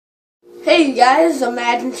Hey you guys,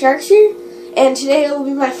 Imagine Sharks here, and today will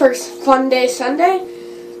be my first Fun Day Sunday.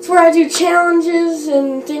 It's where I do challenges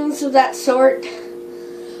and things of that sort.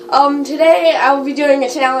 Today I will be doing a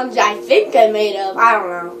challenge I think I made up. I don't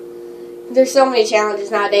know. There's so many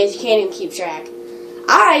challenges nowadays you can't even keep track.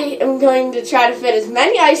 I am going to try to fit as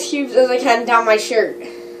many ice cubes as I can down my shirt.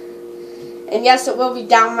 And yes, it will be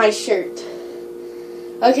down my shirt.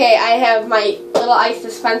 Okay, I have my little ice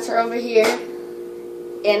dispenser over here,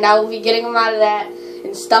 and I will be getting them out of that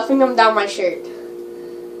and stuffing them down my shirt.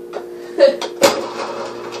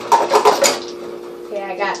 Okay,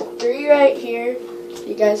 I got 3 right here.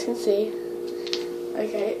 You guys can see.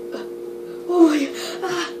 Okay. Oh my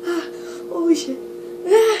god. Oh shit.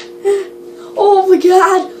 Oh my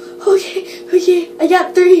god. Okay. I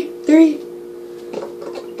got 3.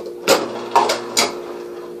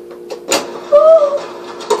 Oh.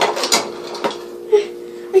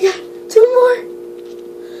 I got 2 more.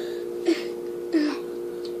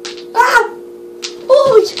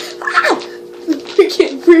 I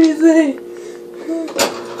can't breathe in.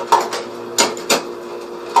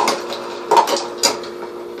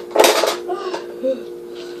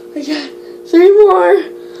 I got 3 more.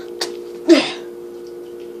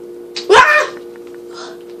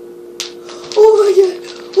 Oh my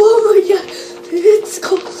god. It's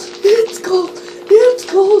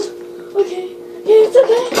cold. Okay. It's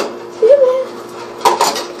okay.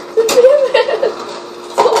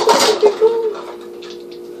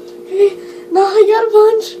 Okay, now I got a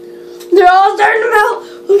bunch. They're all starting to melt.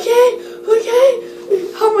 Okay.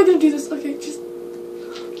 How am I gonna do this? Okay, just.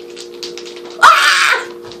 Ah!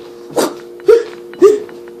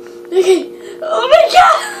 Okay. Oh my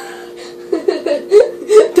god!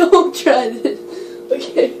 Don't try this.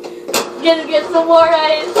 Okay. Get some more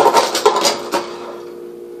ice.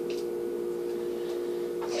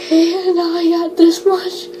 Okay, now I got this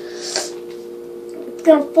much. It's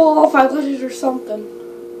gonna fall off my ledges or something.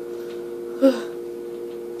 Ah!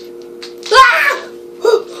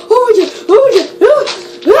 Oh my god!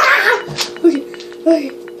 Ah!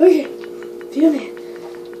 Okay. Be a man.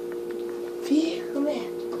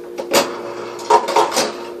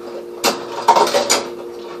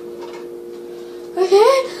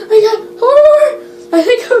 Okay, I got 4 more. I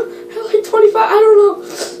think I'm at like 25. I don't know.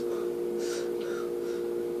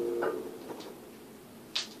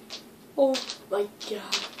 Oh my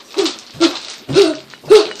god.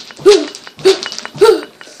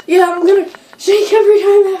 Yeah, I'm gonna shake every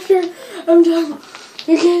time after I'm done.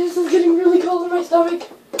 Okay, this is getting really cold in my stomach.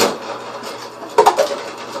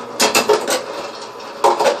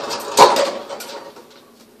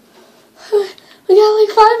 We got like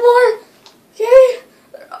 5 more. Okay.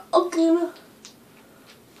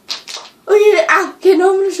 Okay, now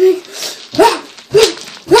I'm gonna shake.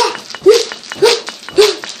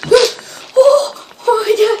 Oh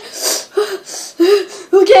my god.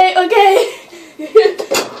 Okay.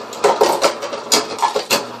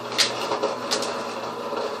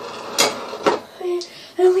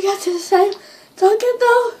 I only got to the side. It's all good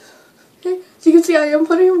though. Okay, so you can see I am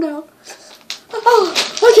putting them down. Oh,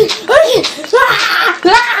 okay. Oh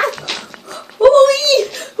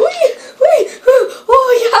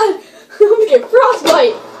my god. I'm gonna get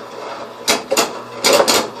frostbite.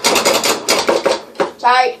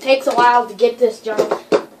 Sorry, it takes a while to get this junk.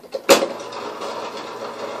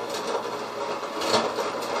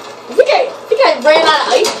 I think I ran out of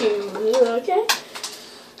ice cubes. Okay.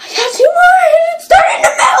 I got 2 more and it's starting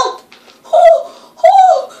to melt.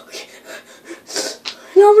 Okay.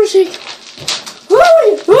 Now I'm gonna shake. Oh my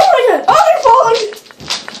god. Oh, they're falling.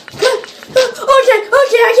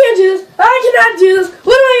 Okay, I can't do this. I cannot do this.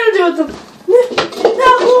 What am I gonna do with them? No.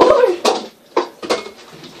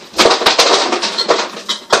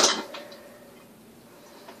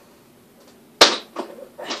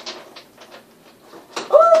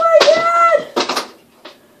 Oh my god!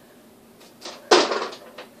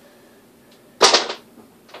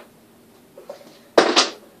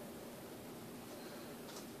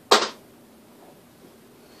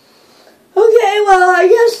 Okay, well, I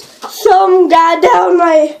guess some got down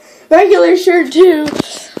my regular shirt too.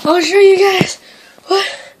 I'll show you guys. What?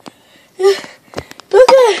 Okay.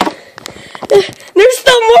 There's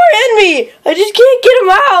still more in me. I just can't get them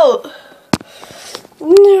out.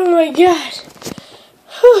 Oh my god.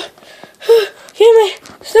 Okay, my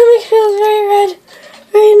stomach feels very red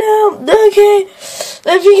right now. Okay.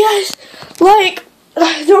 If you guys like,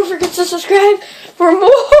 don't forget to subscribe for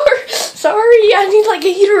more. Sorry, I need like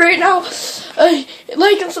a heater right now.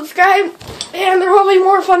 Like and subscribe, and there will be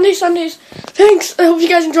more Fun Day Sundays. Thanks. I hope you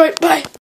guys enjoyed. Bye.